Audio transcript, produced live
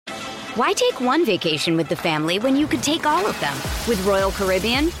Why take one vacation with the family when you could take all of them? With Royal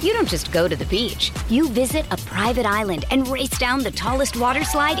Caribbean, you don't just go to the beach. You visit a private island and race down the tallest water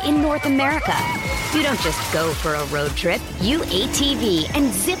slide in North America. You don't just go for a road trip. You ATV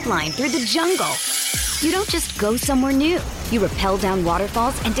and zip line through the jungle. You don't just go somewhere new. You rappel down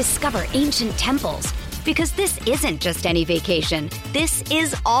waterfalls and discover ancient temples. Because this isn't just any vacation. This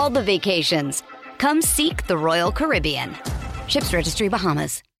is all the vacations. Come seek the Royal Caribbean. Ships Registry,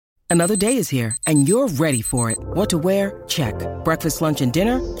 Bahamas. Another day is here, and you're ready for it. What to wear? Check. Breakfast, lunch, and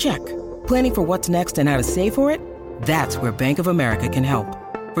dinner? Check. Planning for what's next and how to save for it? That's where Bank of America can help.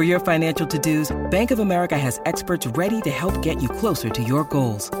 For your financial to-dos, Bank of America has experts ready to help get you closer to your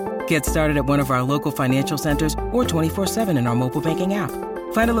goals. Get started at one of our local financial centers or 24/7 in our mobile banking app.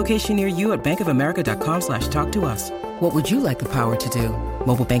 Find a location near you at bankofamerica.com/talktous. What would you like the power to do?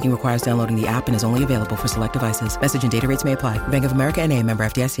 Mobile banking requires downloading the app and is only available for select devices. Message and data rates may apply. Bank of America N.A., member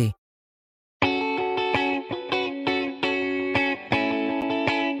FDIC.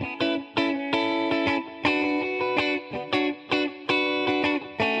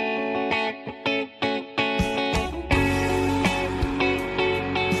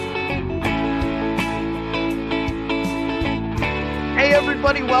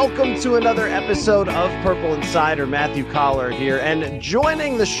 Everybody, welcome to another episode of Purple Insider. Matthew Collar here, and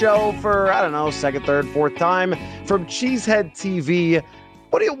joining the show for, I don't know, second, third, fourth time from Cheesehead TV.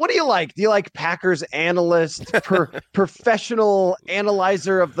 What do you like? Do you like Packers analyst, professional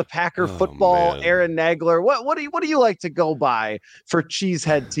analyzer of the Packer football, man. Aaron Nagler? What do you like to go by for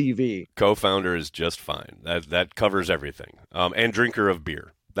Cheesehead TV? Co-founder is just fine. That covers everything. And drinker of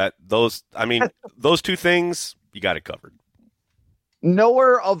beer. Those two things, you got it covered.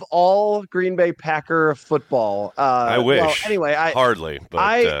 Knower of all Green Bay Packer football. I wish. Well, anyway, hardly,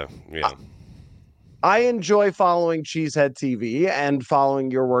 but yeah. I enjoy following Cheesehead TV and following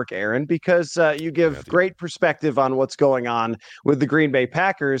your work, Aaron, because you give great perspective on what's going on with the Green Bay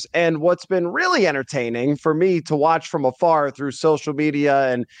Packers. And what's been really entertaining for me to watch from afar through social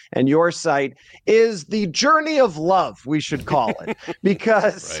media and your site is the journey of love, we should call it,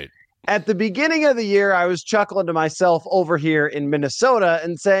 because. Right. At the beginning of the year, I was chuckling to myself over here in Minnesota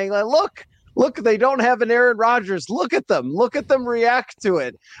and saying, look, they don't have an Aaron Rodgers. Look at them react to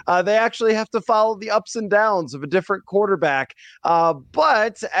it. They actually have to follow the ups and downs of a different quarterback.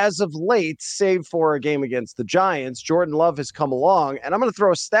 But as of late, save for a game against the Giants, Jordan Love has come along, and I'm going to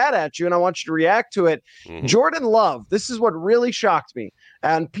throw a stat at you and I want you to react to it. Mm-hmm. Jordan Love, this is what really shocked me.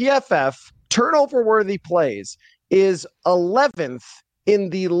 And PFF, turnover-worthy plays is 11th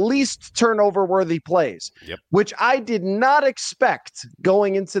in the least turnover-worthy plays, which I did not expect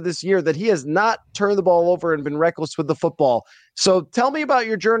going into this year, that he has not turned the ball over and been reckless with the football. So tell me about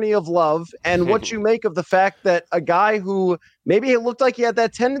your journey of love and what you make of the fact that a guy who maybe it looked like he had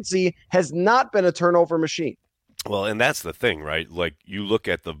that tendency has not been a turnover machine. Well, and that's the thing, right? Like, you look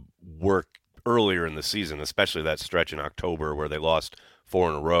at the work earlier in the season, especially that stretch in October where they lost 4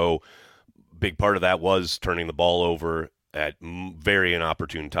 in a row. Big part of that was turning the ball over at very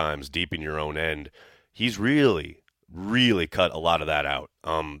inopportune times, deep in your own end. He's really, really cut a lot of that out.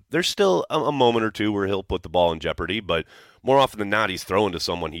 There's still a moment or two where he'll put the ball in jeopardy, but more often than not, he's throwing to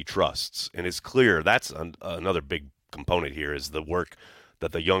someone he trusts. And it's clear that's another big component here is the work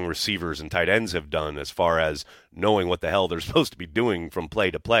that the young receivers and tight ends have done as far as knowing what the hell they're supposed to be doing from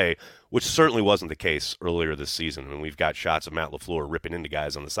play to play, which certainly wasn't the case earlier this season. I mean, we've got shots of Matt LaFleur ripping into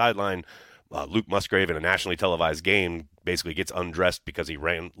guys on the sideline. Luke Musgrave in a nationally televised game basically gets undressed because he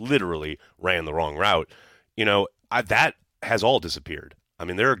literally ran the wrong route. You know, that has all disappeared. I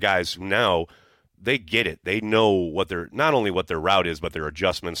mean, there are guys who now, they get it. They know not only what their route is, but their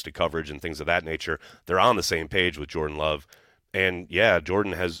adjustments to coverage and things of that nature. They're on the same page with Jordan Love. And yeah,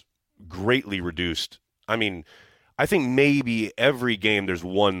 Jordan has greatly reduced. I mean, I think maybe every game there's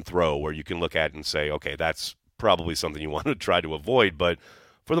one throw where you can look at it and say, okay, that's probably something you want to try to avoid, but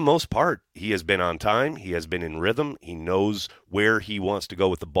for the most part, he has been on time. He has been in rhythm. He knows where he wants to go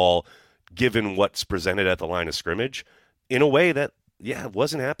with the ball, given what's presented at the line of scrimmage, in a way that,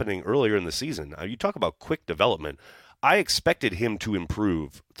 wasn't happening earlier in the season. Now, you talk about quick development. I expected him to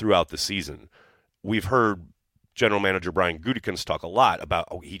improve throughout the season. We've heard General Manager Brian Gutekunst talk a lot about,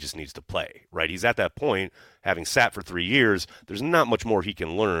 he just needs to play, right? He's at that point, having sat for 3 years, there's not much more he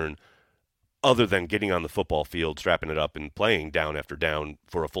can learn other than getting on the football field, strapping it up, and playing down after down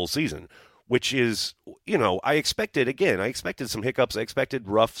for a full season, which is, I expected some hiccups. I expected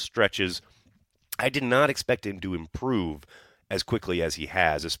rough stretches. I did not expect him to improve as quickly as he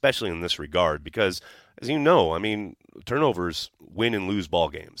has, especially in this regard, because, as you know, I mean, turnovers win and lose ball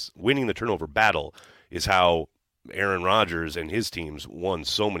games. Winning the turnover battle is how Aaron Rodgers and his teams won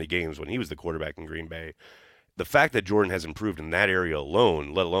so many games when he was the quarterback in Green Bay. The fact that Jordan has improved in that area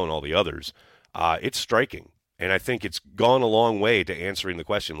alone, let alone all the others, it's striking. And I think it's gone a long way to answering the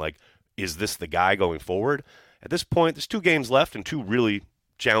question, like, is this the guy going forward? At this point, there's 2 games left and 2 really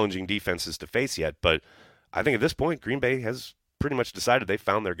challenging defenses to face yet. But I think at this point, Green Bay has pretty much decided they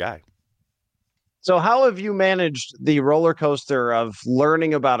found their guy. So how have you managed the roller coaster of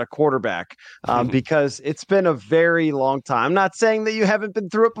learning about a quarterback? Because it's been a very long time. I'm not saying that you haven't been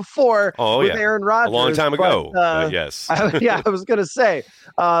through it before with Aaron Rodgers. A long time ago, yes. I was going to say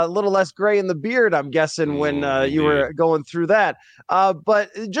a little less gray in the beard, I'm guessing, when you were going through that.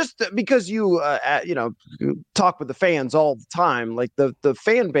 But just because you talk with the fans all the time, like the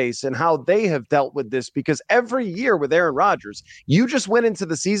fan base and how they have dealt with this, because every year with Aaron Rodgers, you just went into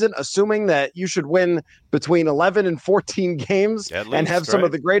the season assuming that you should win between 11 and 14 games and have some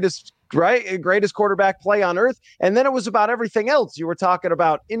of the greatest quarterback play on earth. And then it was about everything else. You were talking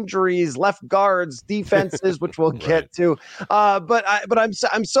about injuries, left guards, defenses, which we'll get to. But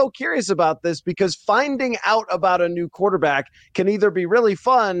I'm so curious about this, because finding out about a new quarterback can either be really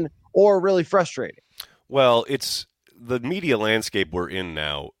fun or really frustrating. Well, the media landscape we're in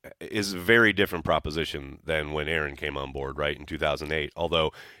now is a very different proposition than when Aaron came on board, right, in 2008.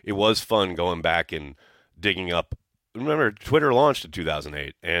 Although it was fun going back and digging up. Remember, Twitter launched in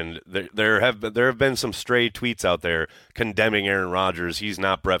 2008, and there have been some stray tweets out there condemning Aaron Rodgers. He's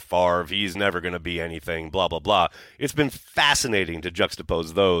not Brett Favre. He's never going to be anything, blah, blah, blah. It's been fascinating to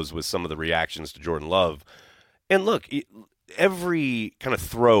juxtapose those with some of the reactions to Jordan Love. And look, every kind of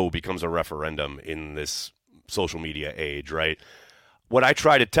throw becomes a referendum in this social media age, right? What I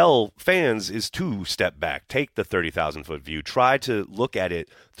try to tell fans is to step back, take the 30,000-foot view, try to look at it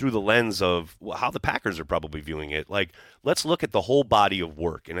through the lens of how the Packers are probably viewing it. Like, let's look at the whole body of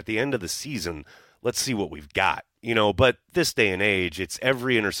work, and at the end of the season, let's see what we've got. But this day and age, it's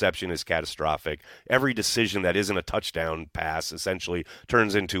every interception is catastrophic. Every decision that isn't a touchdown pass essentially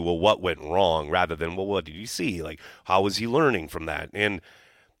turns into, well, what went wrong, rather than, well, what did you see? Like, how was he learning from that? And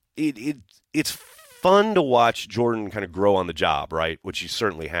it's fun to watch Jordan kind of grow on the job, right? Which he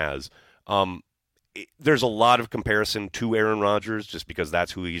certainly has. There's a lot of comparison to Aaron Rodgers just because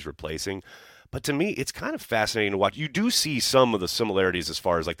that's who he's replacing. But to me, it's kind of fascinating to watch. You do see some of the similarities as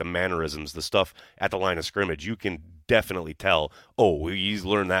far as like the mannerisms, the stuff at the line of scrimmage. You can definitely tell, oh, he's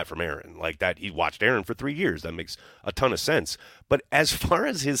learned that from Aaron. Like that, he watched Aaron for 3 years. That makes a ton of sense. But as far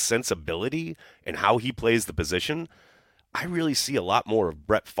as his sensibility and how he plays the position, I really see a lot more of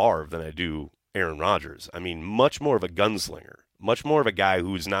Brett Favre than I do Aaron Rodgers. I mean, much more of a gunslinger, much more of a guy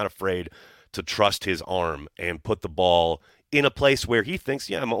who's not afraid to trust his arm and put the ball in a place where he thinks,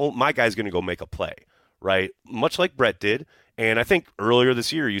 yeah, my guy's going to go make a play, right? Much like Brett did. And I think earlier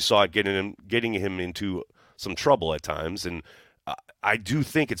this year you saw it getting him into some trouble at times. And I do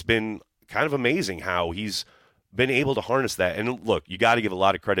think it's been kind of amazing how he's been able to harness that. And look, you got to give a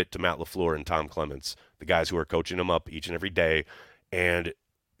lot of credit to Matt LaFleur and Tom Clements, the guys who are coaching him up each and every day. And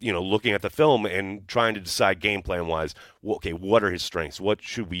looking at the film and trying to decide game plan wise, okay, what are his strengths? What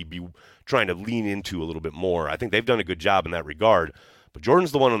should we be trying to lean into a little bit more? I think they've done a good job in that regard, but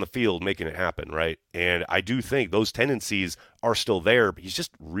Jordan's the one on the field making it happen, right? And I do think those tendencies are still there, but he's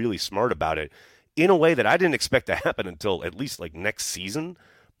just really smart about it in a way that I didn't expect to happen until at least like next season.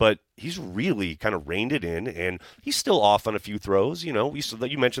 But he's really kind of reined it in, and he's still off on a few throws. You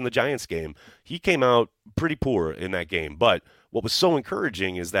mentioned the Giants game. He came out pretty poor in that game, but what was so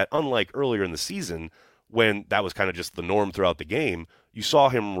encouraging is that unlike earlier in the season, when that was kind of just the norm throughout the game, you saw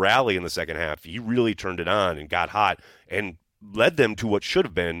him rally in the second half. He really turned it on and got hot and led them to what should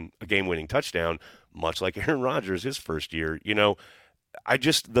have been a game-winning touchdown, much like Aaron Rodgers his first year. The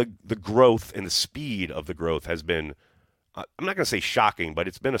growth and the speed of the growth has been, I'm not going to say shocking, but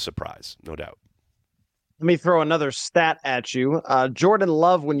it's been a surprise, no doubt. Let me throw another stat at you. Jordan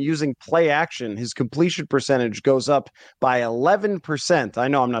Love, when using play action, his completion percentage goes up by 11%. I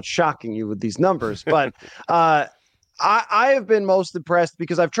know I'm not shocking you with these numbers, but I have been most impressed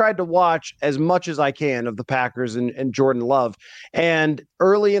because I've tried to watch as much as I can of the Packers and Jordan Love. And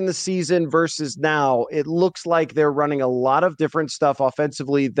early in the season versus now, it looks like they're running a lot of different stuff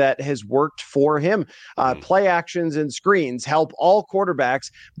offensively that has worked for him. Play actions and screens help all quarterbacks.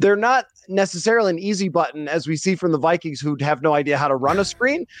 They're not necessarily an easy button, as we see from the Vikings, who have no idea how to run a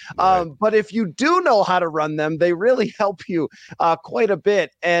screen. But if you do know how to run them, they really help you quite a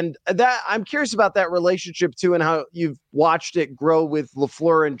bit. And that I'm curious about that relationship too, and how you we've watched it grow with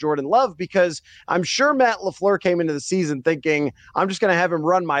LaFleur and Jordan Love, because I'm sure Matt LaFleur came into the season thinking, I'm just going to have him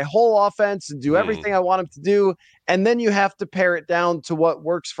run my whole offense and do everything I want him to do. And then you have to pare it down to what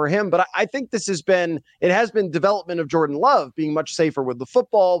works for him. But I think it has been development of Jordan Love being much safer with the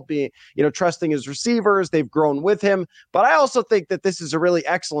football, being, trusting his receivers. They've grown with him. But I also think that this is a really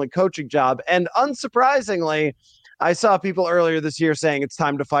excellent coaching job. And unsurprisingly, I saw people earlier this year saying it's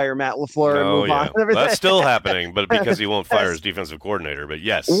time to fire Matt LaFleur and move on. And that's still happening, but because he won't fire his defensive coordinator. But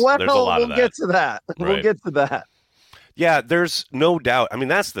yes, there's a lot of that. We'll get to that. Right. We'll get to that. Yeah, there's no doubt. I mean,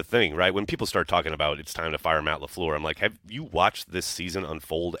 that's the thing, right? When people start talking about it's time to fire Matt LaFleur, I'm like, have you watched this season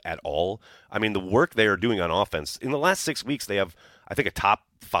unfold at all? I mean, the work they are doing on offense, in the last 6 weeks, they have, I think, a top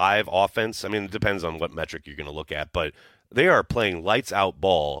 5 offense. I mean, it depends on what metric you're going to look at, but they are playing lights out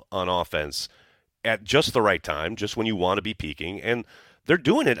ball on offense at just the right time, just when you want to be peaking, and they're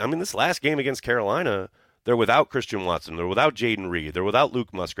doing it. I mean, this last game against Carolina, they're without Christian Watson, they're without Jaden Reed, they're without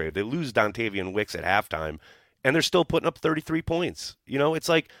Luke Musgrave, they lose Dontavian Wicks at halftime, and they're still putting up 33 points. It's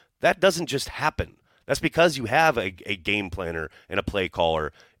like, that doesn't just happen. That's because you have a game planner and a play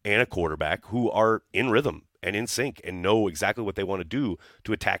caller and a quarterback who are in rhythm and in sync and know exactly what they want to do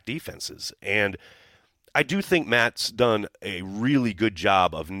to attack defenses. And I do think Matt's done a really good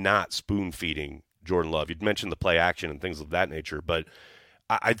job of not spoon-feeding Jordan Love. You'd mentioned the play action and things of that nature, but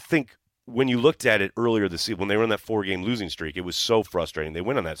I think when you looked at it earlier this season, when they were on that 4-game losing streak, it was so frustrating. They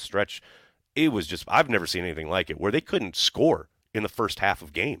went on that stretch. It was just, I've never seen anything like it, where they couldn't score in the first half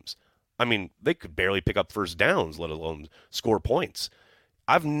of games. I mean, they could barely pick up first downs, let alone score points.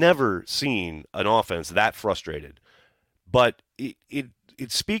 I've never seen an offense that frustrated, but it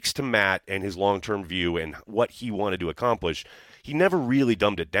speaks to Matt and his long-term view and what he wanted to accomplish. He never really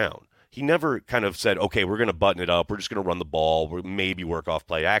dumbed it down. He never kind of said, okay, we're going to button it up, we're just going to run the ball, we'll maybe work off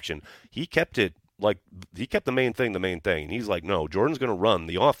play action. He kept the main thing the main thing. And he's like, no, Jordan's going to run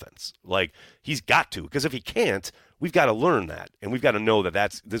the offense. Like, he's got to, because if he can't, we've got to learn that. And we've got to know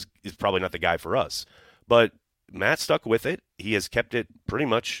that this is probably not the guy for us. But Matt stuck with it. He has kept it pretty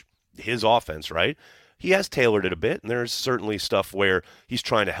much his offense, right? He has tailored it a bit, and there's certainly stuff where he's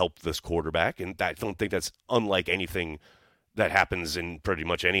trying to help this quarterback, and I don't think that's unlike anything that happens in pretty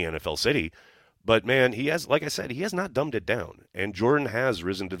much any NFL city. But, man, he has, like I said, he has not dumbed it down. And Jordan has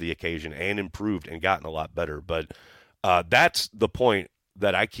risen to the occasion and improved and gotten a lot better. But that's the point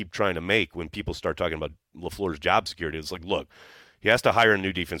that I keep trying to make when people start talking about LaFleur's job security. It's like, look, he has to hire a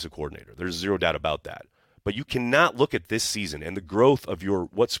new defensive coordinator. There's zero doubt about that. But you cannot look at this season and the growth of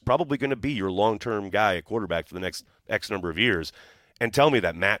what's probably going to be your long-term guy at quarterback for the next X number of years and tell me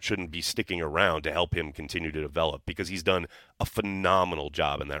that Matt shouldn't be sticking around to help him continue to develop, because he's done a phenomenal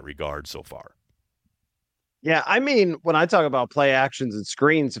job in that regard so far. Yeah, I mean, when I talk about play actions and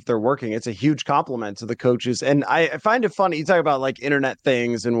screens, if they're working, it's a huge compliment to the coaches. And I find it funny, you talk about like internet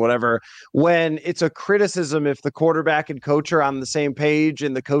things and whatever, when it's a criticism if the quarterback and coach are on the same page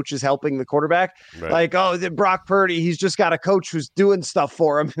and the coach is helping the quarterback. Right. Like, oh, Brock Purdy, he's just got a coach who's doing stuff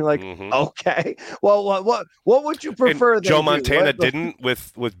for him. Like, okay, well, what would you prefer? Joe Montana didn't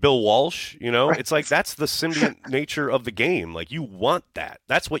with Bill Walsh, Right. It's like, that's the symbiont nature of the game. Like, you want that.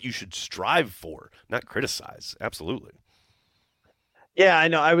 That's what you should strive for, not criticize. Absolutely. Yeah, I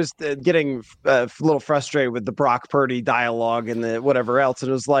know. I was getting a little frustrated with the Brock Purdy dialogue and the whatever else. And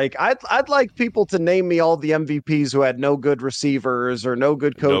it was like, I'd like people to name me all the MVPs who had no good receivers or no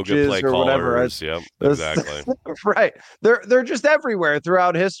good coaches, no good play whatever. Yep, exactly. Right. They're just everywhere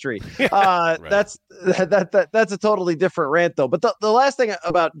throughout history. Right. That's a totally different rant, though. But the last thing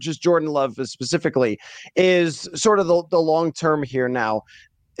about just Jordan Love specifically is sort of the long term here now.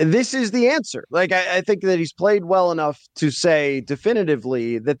 This is the answer. Like, I think that he's played well enough to say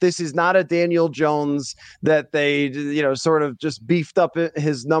definitively that this is not a Daniel Jones that they, sort of just beefed up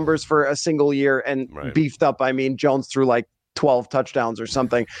his numbers for a single year. And right. Beefed up, I mean, Jones threw like 12 touchdowns or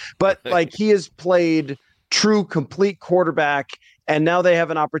something. But like, he has played true, complete quarterback, and now they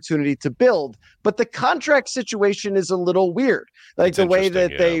have an opportunity to build. But the contract situation is a little weird. Like, the way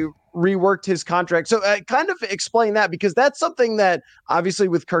that they reworked his contract. So kind of explain that, because that's something that obviously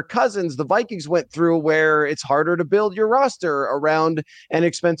with Kirk Cousins, the Vikings went through, where it's harder to build your roster around an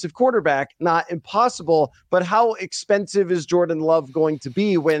expensive quarterback. Not impossible, but how expensive is Jordan Love going to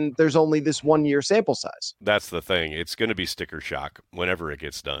be when there's only this 1 year sample size? That's the thing. It's going to be sticker shock whenever it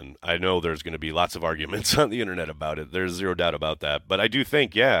gets done. I know there's going to be lots of arguments on the internet about it. There's zero doubt about that. But I do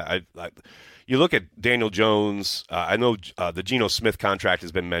think, you look at Daniel Jones. I know the Geno Smith contract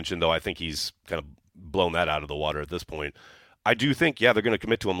has been mentioned, though I think he's kind of blown that out of the water at this point. I do think, they're going to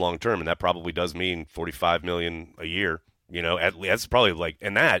commit to him long term, and that probably does mean $45 million a year. That's probably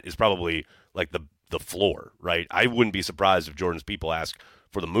and that is probably like the the floor, right? I wouldn't be surprised if Jordan's people ask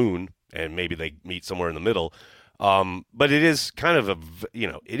for the moon, and maybe they meet somewhere in the middle. But it is kind of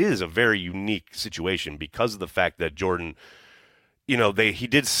it is a very unique situation because of the fact that Jordan, he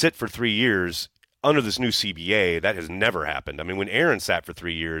did sit for 3 years under this new CBA. That has never happened. I mean, when Aaron sat for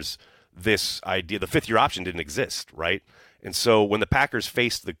 3 years, this idea, the fifth-year option didn't exist, right? And so when the Packers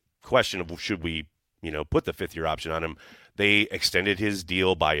faced the question of should we, put the fifth-year option on him, they extended his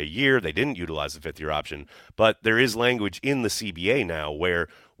deal by a year. They didn't utilize the fifth-year option. But there is language in the CBA now where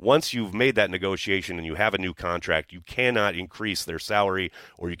once you've made that negotiation and you have a new contract, you cannot increase their salary,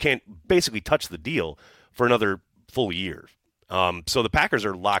 or you can't basically touch the deal for another full year. So the Packers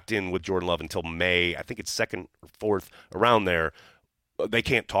are locked in with Jordan Love until May. I think it's 2nd or 4th, around there. They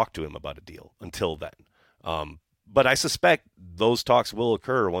can't talk to him about a deal until then. But I suspect those talks will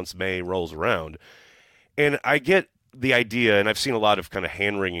occur once May rolls around. And I get the idea, and I've seen a lot of kind of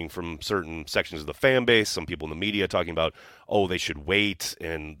hand-wringing from certain sections of the fan base, some people in the media talking about, they should wait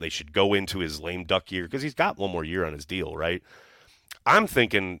and they should go into his lame duck year because he's got one more year on his deal, right? I'm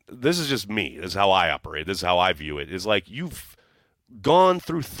thinking, this is just me. This is how I operate. This is how I view it. It's like you've gone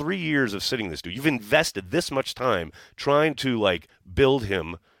through 3 years of sitting this dude. You've invested this much time trying to, build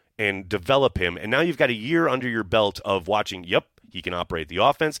him and develop him, and now you've got a year under your belt of watching, he can operate the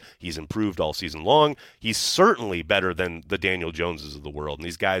offense. He's improved all season long. He's certainly better than the Daniel Joneses of the world. And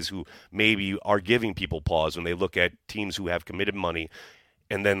these guys who maybe are giving people pause when they look at teams who have committed money,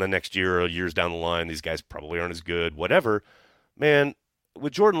 and then the next year or years down the line, these guys probably aren't as good, whatever. Man,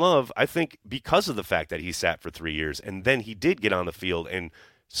 with Jordan Love, I think because of the fact that he sat for 3 years, and then he did get on the field and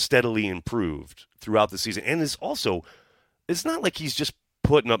steadily improved throughout the season. And it's not like he's just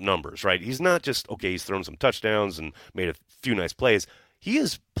putting up numbers, right? He's not just, he's thrown some touchdowns and made a few nice plays. He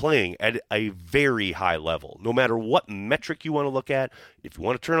is playing at a very high level. No matter what metric you want to look at, if you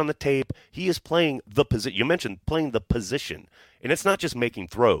want to turn on the tape, he is playing the position. You mentioned playing the position. And it's not just making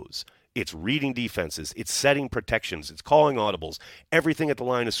throws. It's reading defenses. It's setting protections. It's calling audibles. Everything at the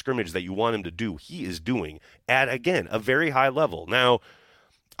line of scrimmage that you want him to do, he is doing at, again, a very high level. Now,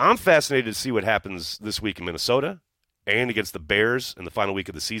 I'm fascinated to see what happens this week in Minnesota and against the Bears in the final week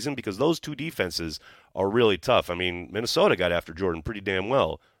of the season, because those two defenses are really tough. I mean, Minnesota got after Jordan pretty damn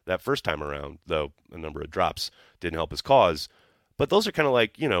well that first time around, though a number of drops didn't help his cause. But those are kind of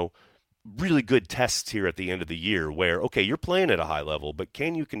really good tests here at the end of the year where, you're playing at a high level, but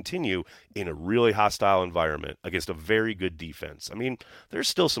can you continue in a really hostile environment against a very good defense? I mean, there's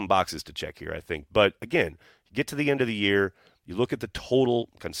still some boxes to check here, I think. But again, you get to the end of the year, you look at the total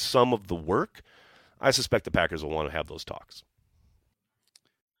sum of the work, I suspect the Packers will want to have those talks.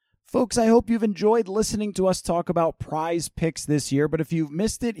 Folks, I hope you've enjoyed listening to us talk about Prize Picks this year, but if you've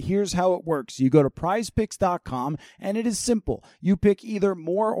missed it, here's how it works. You go to prizepicks.com, and it is simple. You pick either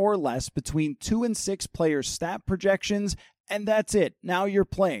more or less between 2 and 6 players' stat projections, and that's it. Now you're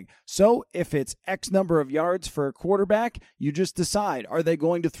playing. So if it's X number of yards for a quarterback, you just decide, are they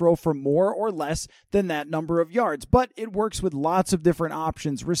going to throw for more or less than that number of yards? But it works with lots of different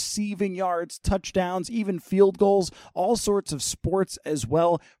options, receiving yards, touchdowns, even field goals, all sorts of sports as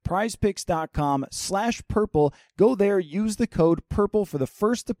well. prizepicks.com/purple. Go there, use the code PURPLE for the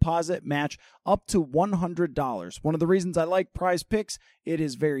first deposit match up to $100. One of the reasons I like Prize Picks, it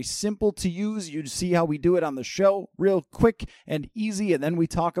is very simple to use. You see how we do it on the show, real quick and easy, and then we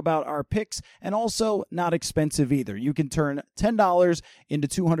talk about our picks, and also not expensive either. You can turn $10 into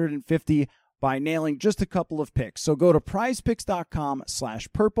 $250 by nailing just a couple of picks. So go to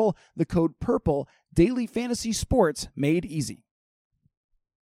prizepicks.com/purple, the code PURPLE, daily fantasy sports made easy.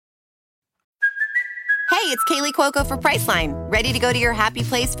 Hey, it's Kaylee Cuoco for Priceline. Ready to go to your happy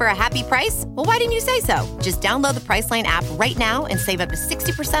place for a happy price? Well, why didn't you say so? Just download the Priceline app right now and save up to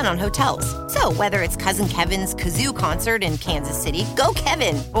 60% on hotels. So whether it's Cousin Kevin's Kazoo Concert in Kansas City, go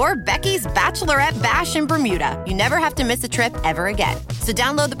Kevin, or Becky's Bachelorette Bash in Bermuda, you never have to miss a trip ever again. So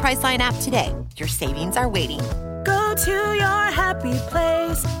download the Priceline app today. Your savings are waiting. Go to your happy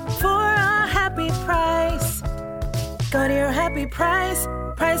place for a happy price. Go to your happy price,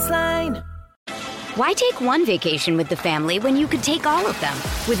 Priceline. Why take one vacation with the family when you could take all of them?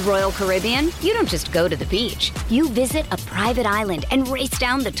 With Royal Caribbean, you don't just go to the beach. You visit a private island and race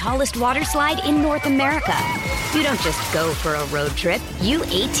down the tallest water slide in North America. You don't just go for a road trip. You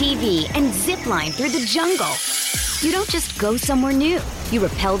ATV and zip line through the jungle. You don't just go somewhere new. You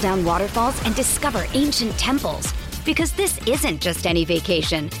rappel down waterfalls and discover ancient temples. Because this isn't just any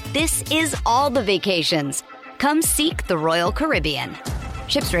vacation. This is all the vacations. Come seek the Royal Caribbean.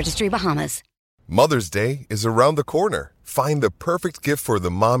 Ships Registry, Bahamas. Mother's Day is around the corner. Find the perfect gift for the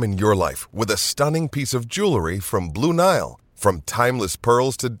mom in your life with a stunning piece of jewelry from Blue Nile. From timeless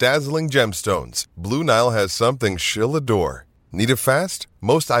pearls to dazzling gemstones, Blue Nile has something she'll adore. Need it fast?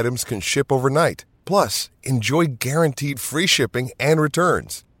 Most items can ship overnight. Plus, enjoy guaranteed free shipping and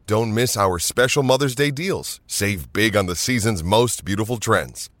returns. Don't miss our special Mother's Day deals. Save big on the season's most beautiful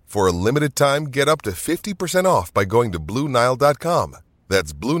trends. For a limited time, get up to 50% off by going to BlueNile.com.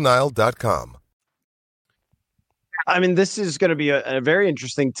 That's BlueNile.com. I mean, this is going to be a very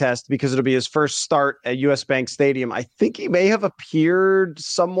interesting test because it'll be his first start at US Bank Stadium. I think he may have appeared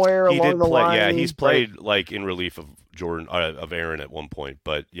somewhere along the line. Yeah, he's played like in relief of of Aaron at one point.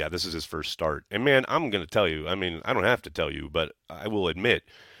 But yeah, this is his first start. And man, I'm going to tell you, I mean, I don't have to tell you, but I will admit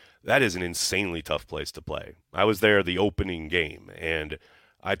that is an insanely tough place to play. I was there the opening game, and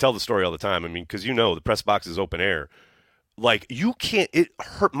I tell the story all the time. I mean, because the press box is open air. Like, you can't, it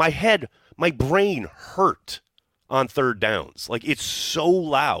hurt my head, my brain hurt on third downs. Like, it's so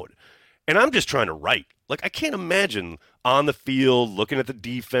loud. And I'm just trying to write. Like, I can't imagine on the field looking at the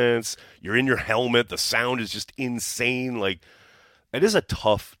defense. You're in your helmet. The sound is just insane. Like, it is a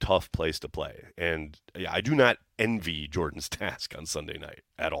tough, tough place to play. And yeah, I do not envy Jordan's task on Sunday night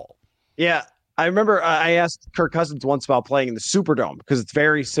at all. Yeah. I remember I asked Kirk Cousins once about playing in the Superdome because it's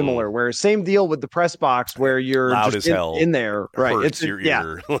very similar. Where same deal with the press box, where you're loud just as hell in there, right? Hurts your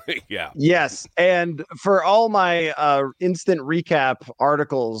ear. Yeah. Yes. And for all my instant recap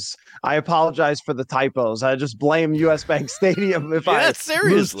articles, I apologize for the typos. I just blame US Bank Stadium if I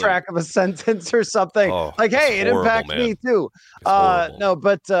lose track of a sentence or something. Oh, like, hey, it horrible, impacts me too. No,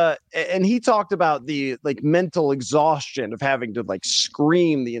 but and he talked about the mental exhaustion of having to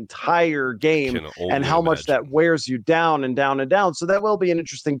scream the entire game. And how much that wears you down and down and down. So that will be an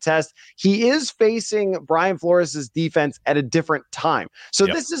interesting test. He is facing Brian Flores' defense at a different time. So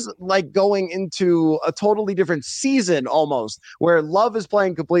this is like going into a totally different season almost, where Love is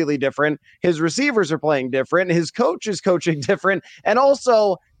playing completely different. His receivers are playing different. His coach is coaching different. And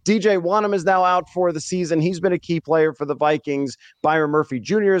also, DJ Wanham is now out for the season. He's been a key player for the Vikings. Byron Murphy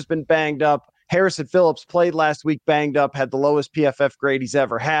Jr. has been banged up. Harrison Phillips played last week, banged up, had the lowest PFF grade he's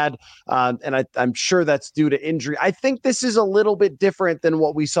ever had. And I'm sure that's due to injury. I think this is a little bit different than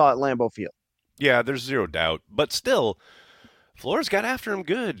what we saw at Lambeau Field. Yeah, there's zero doubt. But still, Flores got after him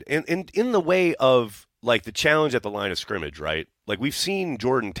good. And in the way of the challenge at the line of scrimmage, right? Like, we've seen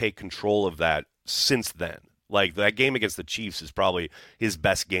Jordan take control of that since then. Like, that game against the Chiefs is probably his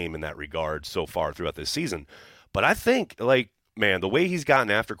best game in that regard so far throughout this season. But I think, man, the way he's gotten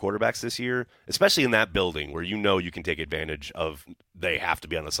after quarterbacks this year, especially in that building where you can take advantage of, they have to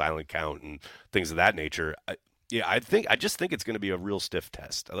be on the silent count and things of that nature. I just think it's going to be a real stiff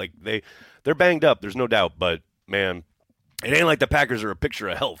test. Like, they're banged up, there's no doubt, but man, it ain't like the Packers are a picture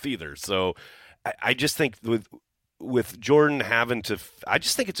of health either. So I just think with Jordan I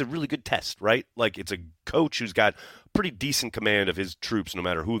just think it's a really good test, right? Like, it's a coach who's got pretty decent command of his troops, no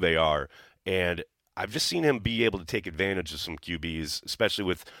matter who they are, and I've just seen him be able to take advantage of some QBs, especially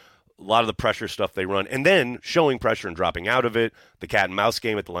with a lot of the pressure stuff they run, and then showing pressure and dropping out of it, the cat and mouse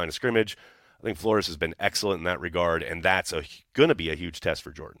game at the line of scrimmage. I think Flores has been excellent in that regard, and that's going to be a huge test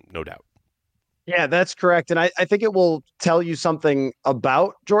for Jordan, no doubt. Yeah, that's correct. And I think it will tell you something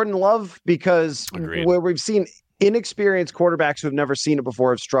about Jordan Love, because where we've seen inexperienced quarterbacks who have never seen it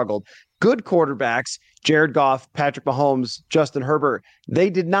before have struggled. Good quarterbacks, Jared Goff, Patrick Mahomes, Justin Herbert, they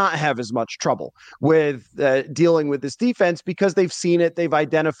did not have as much trouble with dealing with this defense because they've seen it, they've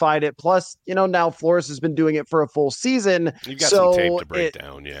identified it. Plus, now Flores has been doing it for a full season. You've got some tape to break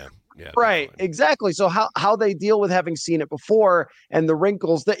down, yeah. Yeah, right, definitely. Exactly. So how they deal with having seen it before and the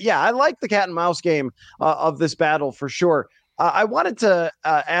wrinkles I like the cat and mouse game of this battle for sure. I wanted to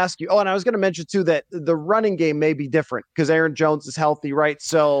ask you. Oh, and I was going to mention too that the running game may be different because Aaron Jones is healthy, right?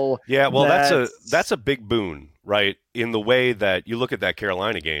 So yeah, well, that's a big boon, right? In the way that you look at that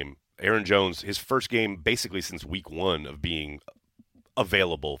Carolina game, Aaron Jones, his first game basically since week 1 of being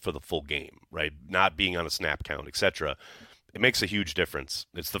available for the full game, right? Not being on a snap count, etc. It makes a huge difference.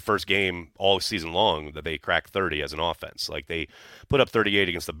 It's the first game all season long that they cracked 30 as an offense. Like, they put up 38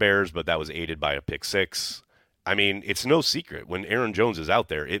 against the Bears, but that was aided by a pick 6. I mean, it's no secret. When Aaron Jones is out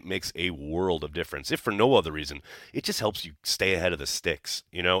there, it makes a world of difference. If for no other reason, it just helps you stay ahead of the sticks,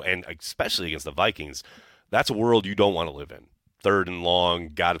 and especially against the Vikings, that's a world you don't want to live in. 3rd and long,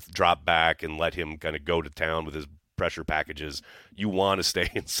 got to drop back and let him kind of go to town with his pressure packages. You want to stay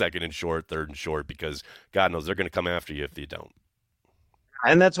in 2nd and short, 3rd and short, because God knows they're going to come after you if you don't.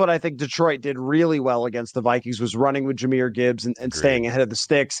 And that's what I think Detroit did really well against the Vikings, was running with Jahmyr Gibbs and staying ahead of the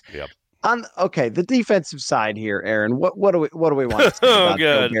sticks. Yep. The defensive side here, Aaron. What do we want to say about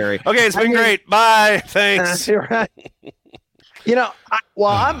good. Gary? Okay, it's been great. Bye. Thanks. Right.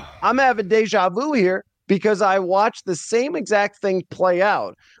 I'm having deja vu here because I watched the same exact thing play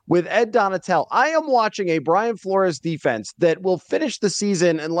out with Ed Donatel. I am watching a Brian Flores defense that will finish the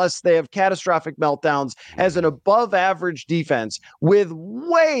season, unless they have catastrophic meltdowns, as an above average defense with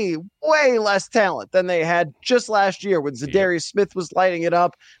way, way less talent than they had just last year when Zadarius Smith was lighting it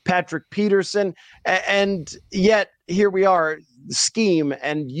up, Patrick Peterson, and yet here we are, scheme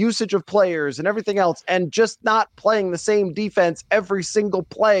and usage of players and everything else, and just not playing the same defense every single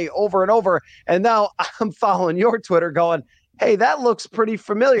play over and over. And now I'm following your Twitter going, hey, that looks pretty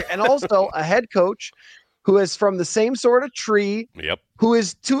familiar. And also a head coach who is from the same sort of tree, who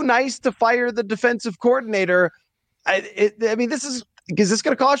is too nice to fire the defensive coordinator. I mean, is this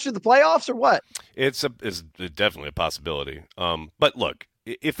going to cost you the playoffs or what? It's definitely a possibility. But look,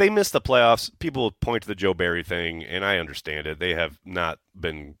 if they miss the playoffs, people will point to the Joe Barry thing, and I understand it. They have not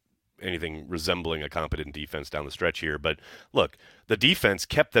been anything resembling a competent defense down the stretch here. But look, the defense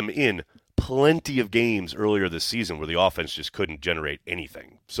kept them in plenty of games earlier this season where the offense just couldn't generate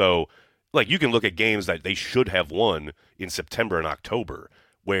anything. So, like, you can look at games that they should have won in September and October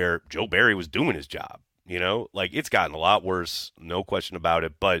where Joe Barry was doing his job. You know, like, it's gotten a lot worse, no question about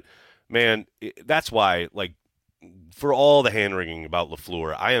it. But, man, that's why, like, for all the hand-wringing about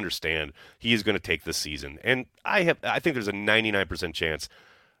LaFleur, I understand he is going to take this season. And I think there's a 99% chance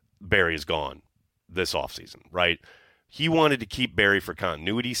Barry is gone this offseason, right? He wanted to keep Barry for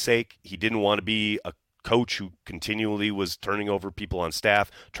continuity's sake. He didn't want to be a coach who continually was turning over people on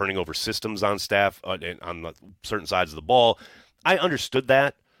staff, turning over systems on staff on certain sides of the ball. I understood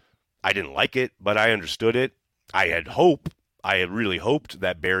that. I didn't like it, but I understood it. I had really hoped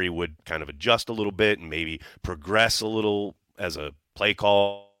that Barry would kind of adjust a little bit and maybe progress a little as a play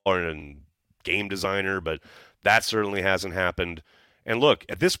caller and game designer, but that certainly hasn't happened. And look,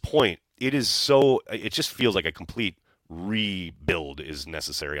 at this point, it just feels like a complete rebuild is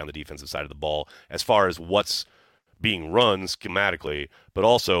necessary on the defensive side of the ball as far as what's being run schematically, but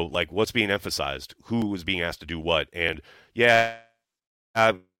also like what's being emphasized, who is being asked to do what. And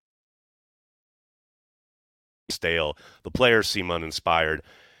stale. The players seem uninspired.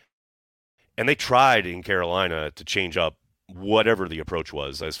 And they tried in Carolina to change up whatever the approach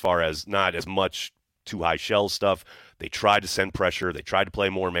was, as far as not as much too high shell stuff. They tried to send pressure. They tried to play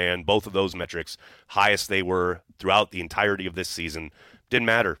more man. Both of those metrics, highest they were throughout the entirety of this season, didn't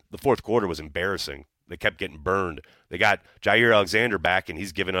matter. The fourth quarter was embarrassing. They kept getting burned. They got Jair Alexander back, and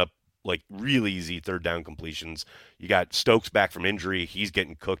he's given up like real easy third down completions. You got Stokes back from injury. He's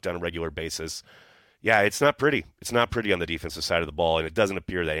getting cooked on a regular basis. Yeah, it's not pretty. It's not pretty on the defensive side of the ball, and it doesn't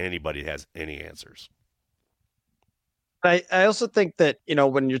appear that anybody has any answers. I also think that,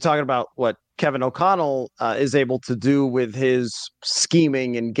 when you're talking about what Kevin O'Connell is able to do with his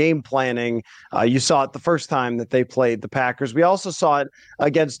scheming and game planning, you saw it the first time that they played the Packers. We also saw it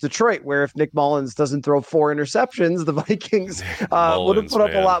against Detroit, where if Nick Mullins doesn't throw 4 interceptions, the Vikings would have put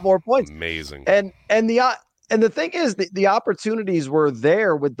up a lot more points. Amazing. And the thing is, the opportunities were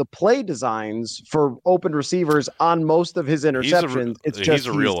there with the play designs for open receivers on most of his interceptions. He's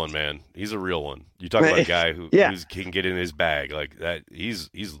a real one, man. He's a real one. You talk about a guy who can get in his bag like that. He's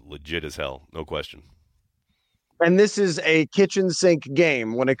legit as hell, no question. And this is a kitchen sink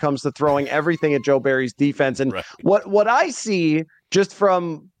game when it comes to throwing everything at Joe Barry's defense. And what I see just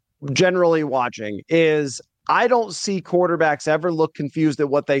from generally watching is, I don't see quarterbacks ever look confused at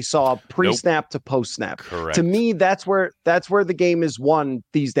what they saw pre-snap to post-snap. Correct. To me, that's where the game is won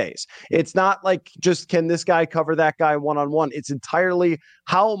these days. It's not like just can this guy cover that guy one-on-one. It's entirely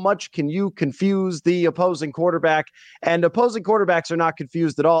how much can you confuse the opposing quarterback, and opposing quarterbacks are not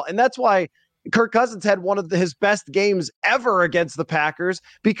confused at all. And that's why Kirk Cousins had one of his best games ever against the Packers,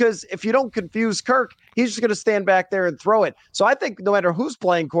 because if you don't confuse Kirk, he's just going to stand back there and throw it. So I think no matter who's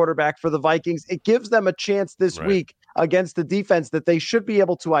playing quarterback for the Vikings, it gives them a chance this week against the defense that they should be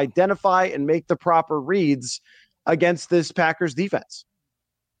able to identify and make the proper reads against this Packers defense.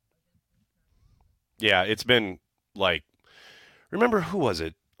 Yeah, it's been like, remember, who was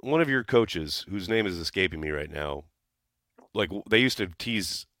it? One of your coaches, whose name is escaping me right now, like, they used to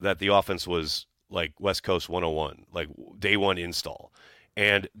tease that the offense was like West Coast 101, like day one install.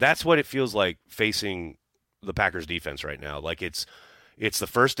 And that's what it feels like facing the Packers defense right now. Like, it's the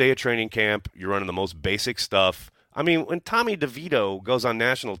first day of training camp. You're running the most basic stuff. I mean, when Tommy DeVito goes on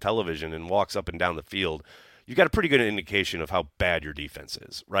national television and walks up and down the field, you got a pretty good indication of how bad your defense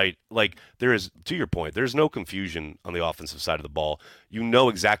is, right? Like, there is, to your point, there's no confusion on the offensive side of the ball. You know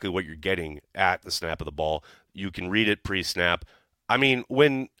exactly what you're getting at the snap of the ball. You can read it pre-snap. I mean,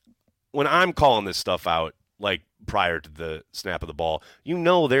 when I'm calling this stuff out, like prior to the snap of the ball,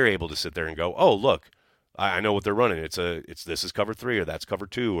 they're able to sit there and go, oh, look, I know what they're running. It's this is cover 3 or that's cover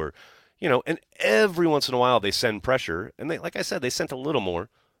 2, or, And every once in a while they send pressure. And like I said, they sent a little more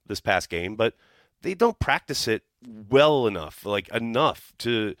this past game, but they don't practice it well enough, enough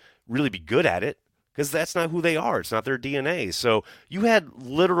to really be good at it, because that's not who they are. It's not their DNA. So you had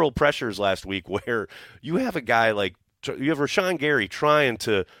literal pressures last week where you have a guy you have Rashawn Gary trying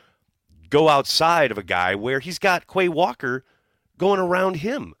to go outside of a guy where he's got Quay Walker going around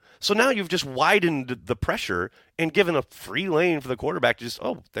him. So now you've just widened the pressure and given a free lane for the quarterback to just,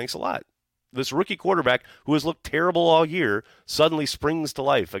 oh, thanks a lot. This rookie quarterback who has looked terrible all year suddenly springs to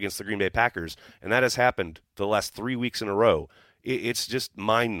life against the Green Bay Packers, and that has happened the last 3 weeks in a row. It's just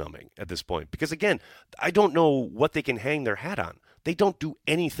mind-numbing at this point because, again, I don't know what they can hang their hat on. They don't do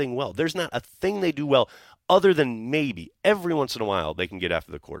anything well. There's not a thing they do well other than maybe every once in a while they can get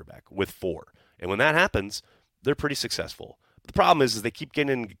after the quarterback with 4. And when that happens, they're pretty successful. The problem is they keep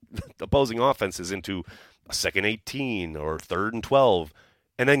getting opposing offenses into a 2nd 18 or 3rd and 12,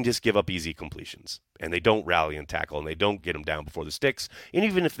 and then just give up easy completions. And they don't rally and tackle, and they don't get them down before the sticks. And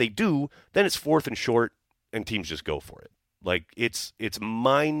even if they do, then it's 4th and short, and teams just go for it. It's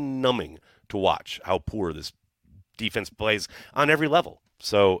mind-numbing to watch how poor this defense plays on every level.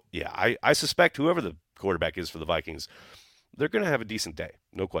 So, yeah, I suspect whoever the quarterback is for the Vikings, they're going to have a decent day,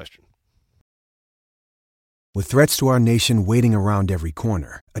 no question. With threats to our nation waiting around every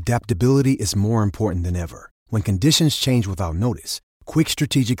corner, adaptability is more important than ever. When conditions change without notice, quick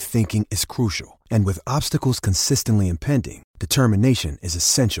strategic thinking is crucial. And with obstacles consistently impending, determination is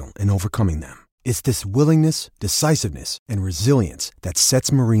essential in overcoming them. It's this willingness, decisiveness, and resilience that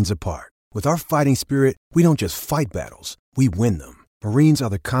sets Marines apart. With our fighting spirit, we don't just fight battles, we win them. Marines are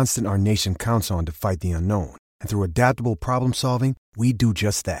the constant our nation counts on to fight the unknown. And through adaptable problem solving, we do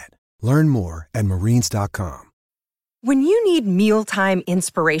just that. Learn more at marines.com. When you need mealtime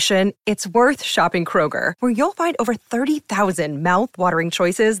inspiration, it's worth shopping Kroger, where you'll find over 30,000 mouth-watering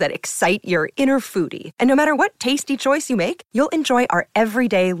choices that excite your inner foodie. And no matter what tasty choice you make, you'll enjoy our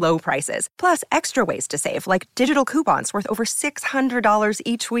everyday low prices, plus extra ways to save, like digital coupons worth over $600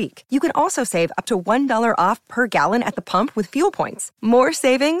 each week. You can also save up to $1 off per gallon at the pump with fuel points. More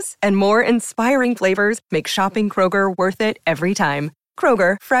savings and more inspiring flavors make shopping Kroger worth it every time.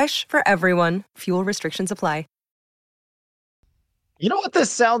 Kroger, fresh for everyone. Fuel restrictions apply. You know what this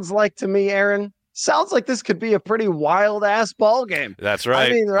sounds like to me, Aaron? Sounds like this could be a pretty wild-ass ball game. That's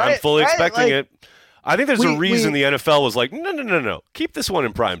right. I mean, right? I'm fully right? expecting it. I think there's a reason the NFL was like, no. Keep this one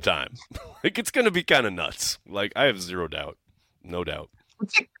in prime time. It's going to be kind of nuts. I have zero doubt. No doubt.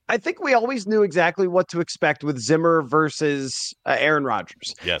 I think we always knew exactly what to expect with Zimmer versus Aaron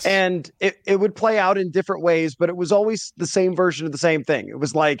Rodgers. Yes. And it would play out in different ways, but it was always the same version of the same thing. It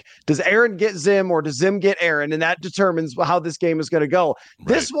was like, does Aaron get Zim or does Zim get Aaron? And that determines how this game is going to go. Right.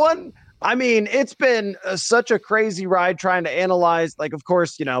 This one, I mean, it's been such a crazy ride trying to analyze. Of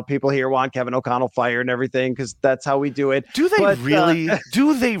course, people here want Kevin O'Connell fired and everything because that's how we do it. Do they really?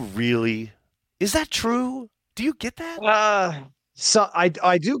 Do they really? Is that true? Do you get that? So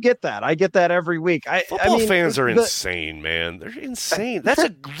I do get that. I get that every week. Football fans are insane, man. They're insane. That's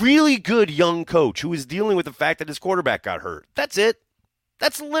a really good young coach who is dealing with the fact that his quarterback got hurt. That's it.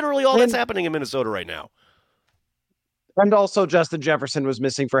 That's literally all that's happening in Minnesota right now. And also Justin Jefferson was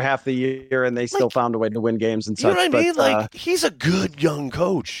missing for half the year, and they still found a way to win games and such. You know what I mean? He's a good young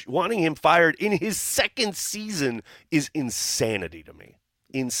coach. Wanting him fired in his second season is insanity to me.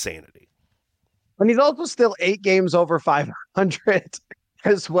 Insanity. And he's also still 8 games over 500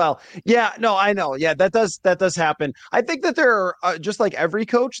 as well. Yeah, no, I know. Yeah, that does happen. I think that there are, just like every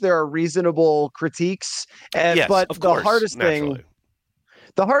coach, there are reasonable critiques. Yes, but of course,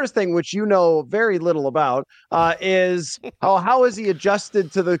 the hardest thing, which you know very little about, is how has he adjusted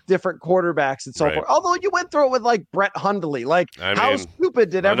to the different quarterbacks and so forth. Although you went through it with Brett Hundley. How stupid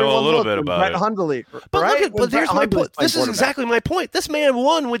did everyone look when Brett Hundley? But right? But there's my point. This is exactly my point. This man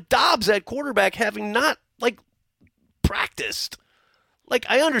won with Dobbs at quarterback having not practiced.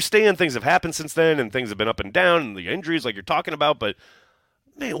 I understand things have happened since then and things have been up and down and the injuries you're talking about, but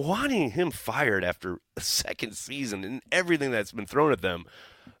man, wanting him fired after a second season and everything that's been thrown at them,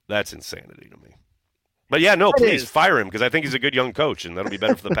 that's insanity to me. But yeah, no, please fire him because I think he's a good young coach and that'll be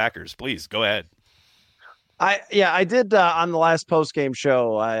better for the Packers. Please, go ahead. I did on the last post-game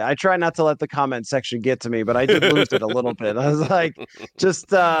show. I try not to let the comment section get to me, but I did lose it a little bit. I was like,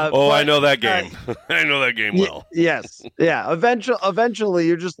 I know that game. I know that game well. Yes. Yeah. Eventually,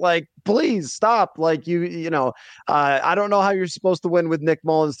 you're just like, please stop. Like I don't know how you're supposed to win with Nick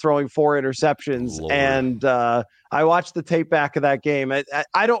Mullins throwing 4 interceptions. Lord. And I watched the tape back of that game.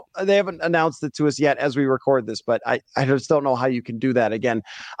 I don't, they haven't announced it to us yet as we record this, but I just don't know how you can do that again.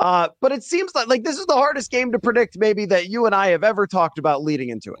 But it seems like this is the hardest game to predict maybe that you and I have ever talked about leading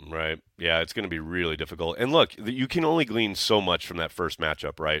into it. Right. Yeah, it's going to be really difficult. And look, you can only glean so much from that first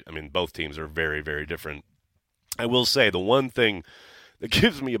matchup, right? I mean, both teams are very, very different. I will say the one thing that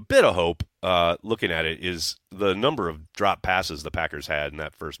gives me a bit of hope looking at it is the number of drop passes the Packers had in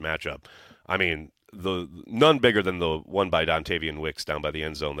that first matchup. I mean, none bigger than the one by Dontavian Wicks down by the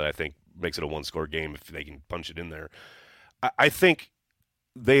end zone that I think makes it a one-score game if they can punch it in there. I think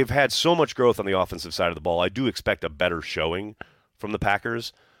they've had so much growth on the offensive side of the ball. I do expect a better showing from the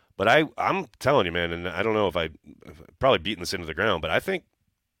Packers. But I'm telling you, man, and I don't know if I've probably beaten this into the ground, but I think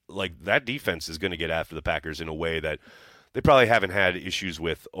like that defense is going to get after the Packers in a way that they probably haven't had issues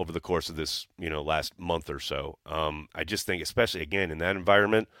with over the course of this, last month or so. I just think, especially again in that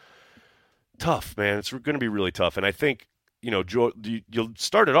environment, tough, man. It's going to be really tough. And I think, you'll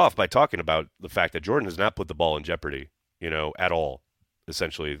start it off by talking about the fact that Jordan has not put the ball in jeopardy, at all,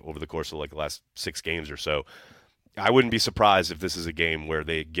 essentially over the course of like the last 6 games or so. I wouldn't be surprised if this is a game where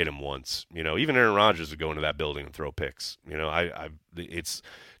they get him once. Even Aaron Rodgers would go into that building and throw picks. It's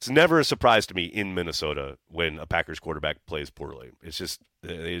never a surprise to me in Minnesota when a Packers quarterback plays poorly. It's just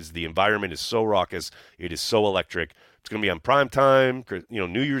the environment is so raucous. It is so electric. It's going to be on prime time.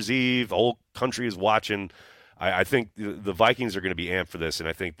 New Year's Eve. The whole country is watching. I think the Vikings are going to be amped for this, and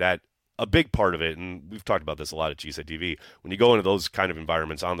I think that a big part of it, and we've talked about this a lot at Cheesehead TV, when you go into those kind of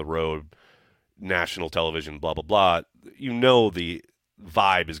environments on the road, national television, blah, blah, blah, the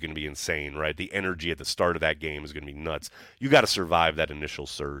vibe is going to be insane, right? The energy at the start of that game is going to be nuts. You got to survive that initial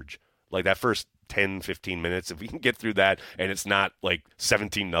surge. Like that first 10, 15 minutes, if we can get through that and it's not like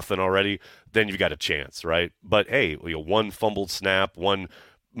 17-0 already, then you've got a chance, right? But hey, one fumbled snap, one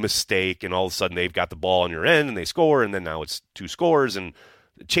mistake, and all of a sudden they've got the ball on your end and they score, and then now it's 2 scores, and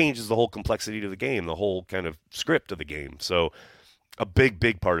it changes the whole complexity to the game, the whole kind of script of the game. So a big,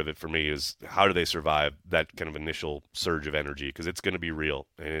 big part of it for me is how do they survive that kind of initial surge of energy, because it's going to be real,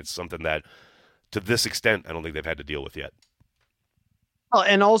 and it's something that, to this extent, I don't think they've had to deal with yet. Well,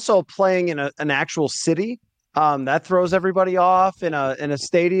 and also playing in an actual city, that throws everybody off in a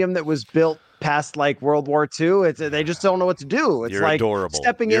stadium that was built past like World War II. They just don't know what to do. It's You're like adorable.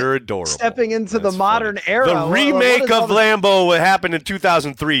 stepping into That's the modern funny. era. The remake of Lambeau happened in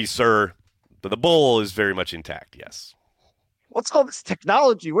 2003, sir. But the bowl is very much intact, yes. What's all this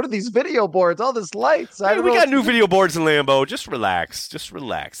technology? What are these video boards? All this lights? We got new video boards in Lambeau. Just relax.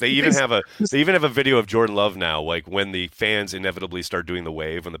 They even have a video of Jordan Love now. Like when the fans inevitably start doing the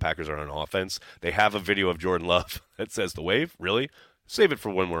wave when the Packers are on offense, they have a video of Jordan Love that says the wave. Really? Save it for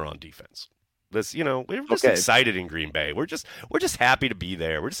when we're on defense. This, we're just excited in Green Bay. We're just happy to be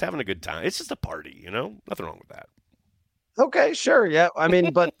there. We're just having a good time. It's just a party. Nothing wrong with that. Okay, sure. Yeah. I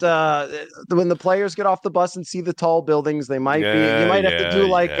mean, but when the players get off the bus and see the tall buildings, you might have to do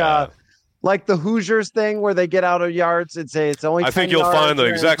like the Hoosiers thing where they get out of yards and say it's only 10 I think you'll yards find the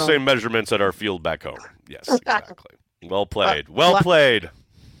exact same measurements at our field back home. Yes, exactly. Well played. Played.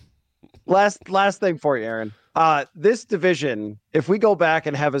 Last thing for you, Aaron. This division, if we go back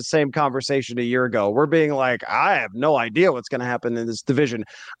and have the same conversation a year ago, we're being like, I have no idea what's going to happen in this division.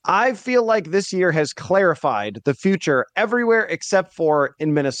 I feel like this year has clarified the future everywhere except for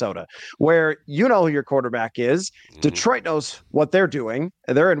in Minnesota, where who your quarterback is. Mm-hmm. Detroit knows what they're doing.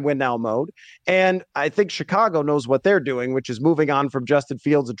 They're in win now mode. And I think Chicago knows what they're doing, which is moving on from Justin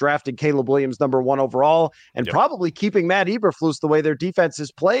Fields and drafting Caleb Williams #1 overall and probably keeping Matt Eberflus the way their defense is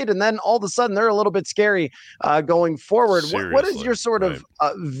played. And then all of a sudden they're a little bit scary going forward. What is your sort of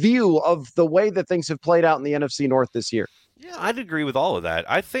view of the way that things have played out in the NFC North this year? Yeah, I'd agree with all of that.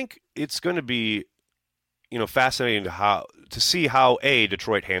 I think it's going to be, fascinating to see how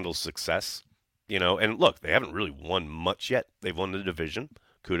Detroit handles success. And look, they haven't really won much yet. They've won the division.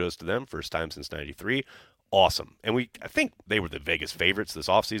 Kudos to them. First time since '93. Awesome. And I think they were the Vegas favorites this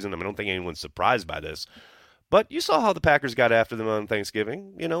offseason. I don't think anyone's surprised by this. But you saw how the Packers got after them on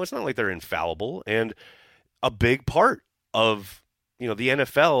Thanksgiving. It's not like they're infallible. And a big part of, the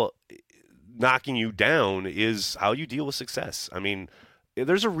NFL knocking you down is how you deal with success. I mean,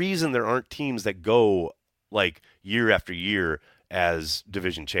 there's a reason there aren't teams that go like year after year as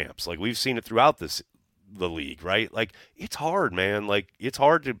division champs. Like we've seen it throughout the league, right? Like it's hard, man. Like it's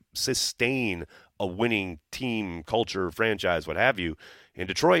hard to sustain a winning team, culture, franchise, what have you. And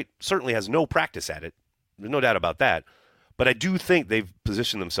Detroit certainly has no practice at it. There's no doubt about that. But I do think they've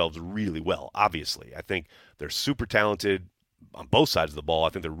positioned themselves really well, obviously. I think they're super talented. on both sides of the ball. I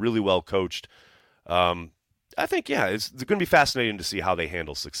think they're really well coached. I think, it's going to be fascinating to see how they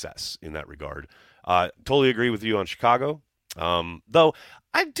handle success in that regard. Totally agree with you on Chicago. Though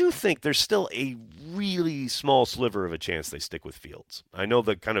I do think there's still a really small sliver of a chance they stick with Fields. I know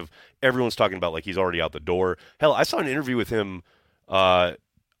that kind of everyone's talking about like he's already out the door. Hell, I saw an interview with him on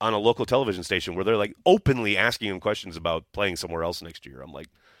a local television station where they're like openly asking him questions about playing somewhere else next year. I'm like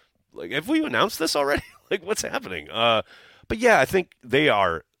have we announced this already? Like, what's happening? But yeah, I think they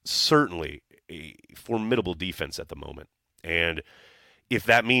are certainly a formidable defense at the moment. And if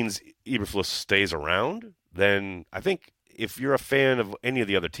that means Eberflus stays around, then I think if you're a fan of any of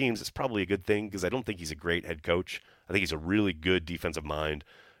the other teams, it's probably a good thing because I don't think he's a great head coach. I think he's a really good defensive mind,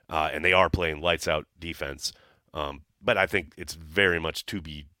 and they are playing lights-out defense. But I think it's very much to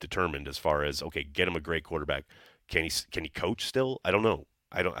be determined as far as, okay, get him a great quarterback. Can he coach still? I don't know.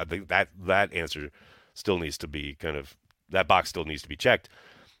 I think that answer still needs to be that box still needs to be checked.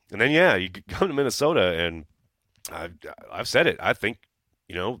 And then, you go to Minnesota, and I've said it. I think,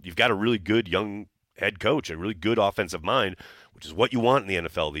 you've got a really good young head coach, a really good offensive mind, which is what you want in the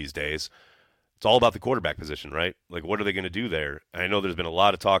NFL these days. It's all about the quarterback position, right? Like, what are they going to do there? I know there's been a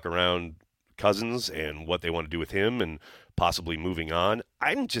lot of talk around Cousins and what they want to do with him and possibly moving on.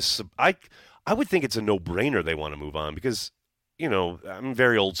 I would think it's a no-brainer they want to move on because, I'm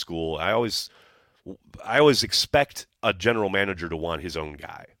very old school. I always expect a general manager to want his own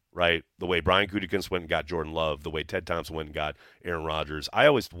guy, right? The way Brian Gutekunst went and got Jordan Love, the way Ted Thompson went and got Aaron Rodgers. I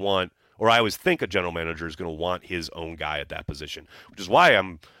always think a general manager is going to want his own guy at that position, which is why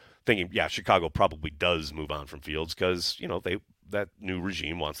I'm thinking, Chicago probably does move on from Fields because, that new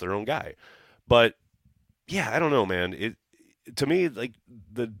regime wants their own guy. But, I don't know, man. To me, like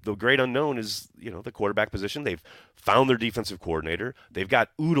the great unknown is, the quarterback position. They've found their defensive coordinator. They've got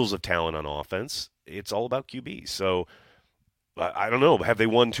oodles of talent on offense. It's all about QB. So, I don't know. Have they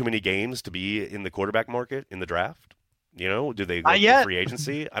won too many games to be in the quarterback market in the draft? Do they go to free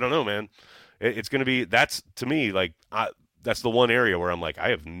agency? I don't know, man. It's going to be – that's, to me, like that's the one area where I'm like, I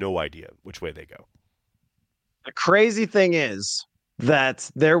have no idea which way they go. The crazy thing is that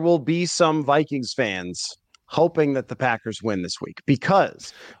there will be some Vikings fans hoping that the Packers win this week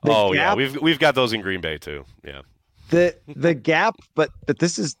because we've got those in Green Bay too. Yeah. The gap, but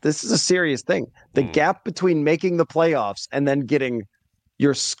this is a serious thing. The gap between making the playoffs and then getting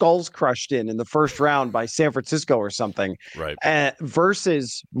your skulls crushed in the first round by San Francisco or something, right?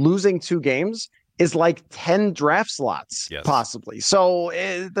 Versus losing 2 games is like 10 draft slots, possibly. So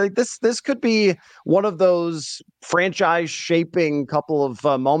this could be one of those franchise-shaping couple of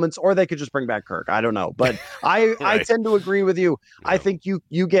moments, or they could just bring back Kirk. I don't know, but I tend to agree with you. Yeah. I think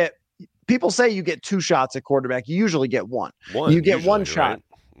you get. People say you get 2 shots at quarterback. You usually get one. You get one shot. Right?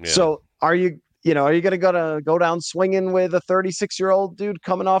 Yeah. So are you going to go down swinging with a 36-year-old dude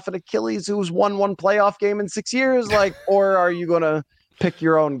coming off an Achilles who's won 1 playoff game in 6 years, or are you going to pick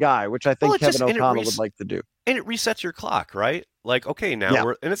your own guy, which I think Kevin O'Connell would like to do? And it resets your clock, right? Like, okay,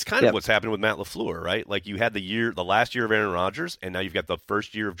 now and it's kind of what's happened with Matt LaFleur, right? Like you had the last year of Aaron Rodgers, and now you've got the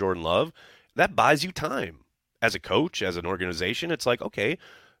first year of Jordan Love. That buys you time as a coach, as an organization. It's like, okay,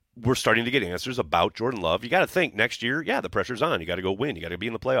 we're starting to get answers about Jordan Love. You got to think next year, the pressure's on. You got to go win. You got to be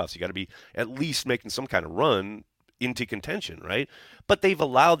in the playoffs. You got to be at least making some kind of run into contention, right? But they've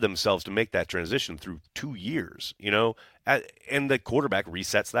allowed themselves to make that transition through 2 years, and the quarterback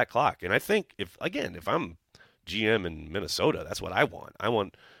resets that clock. And I think if I'm GM in Minnesota, that's what I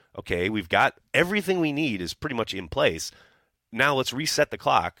want. Okay, we've got everything we need is pretty much in place. Now let's reset the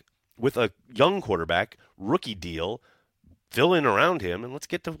clock with a young quarterback, rookie deal, fill in around him, and let's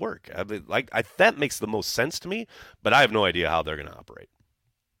get to work. That makes the most sense to me, but I have no idea how they're going to operate.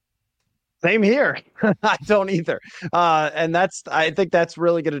 Same here. I don't either. And I think that's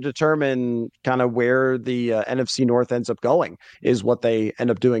really going to determine kind of where the NFC North ends up going, is what they end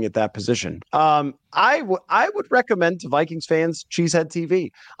up doing at that position. I would recommend to Vikings fans Cheesehead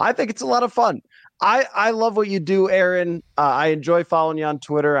TV. I think it's a lot of fun. I love what you do, Aaron. I enjoy following you on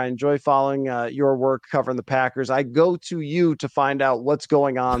Twitter. I enjoy following your work covering the Packers. I go to you to find out what's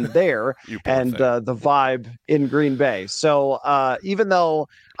going on there and the vibe in Green Bay. So even though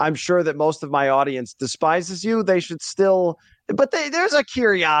I'm sure that most of my audience despises you, they should still – but there's a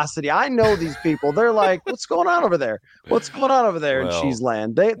curiosity. I know these people. They're like, what's going on over there? What's going on over there in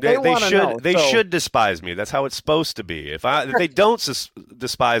Cheeseland? They want to know. They should despise me. That's how it's supposed to be. If they don't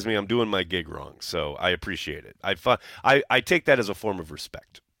despise me, I'm doing my gig wrong. So I appreciate it. I take that as a form of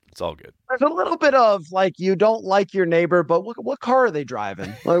respect. It's all good. There's a little bit of like, you don't like your neighbor, but what car are they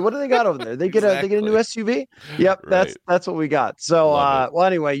driving? Like, what do they got over there? They get a new SUV. Yep, right. That's what we got. So well,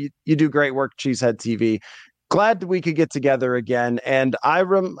 anyway, you do great work, Cheesehead TV. Glad that we could get together again. And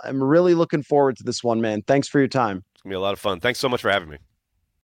I'm really looking forward to this one, man. Thanks for your time. It's going to be a lot of fun. Thanks so much for having me.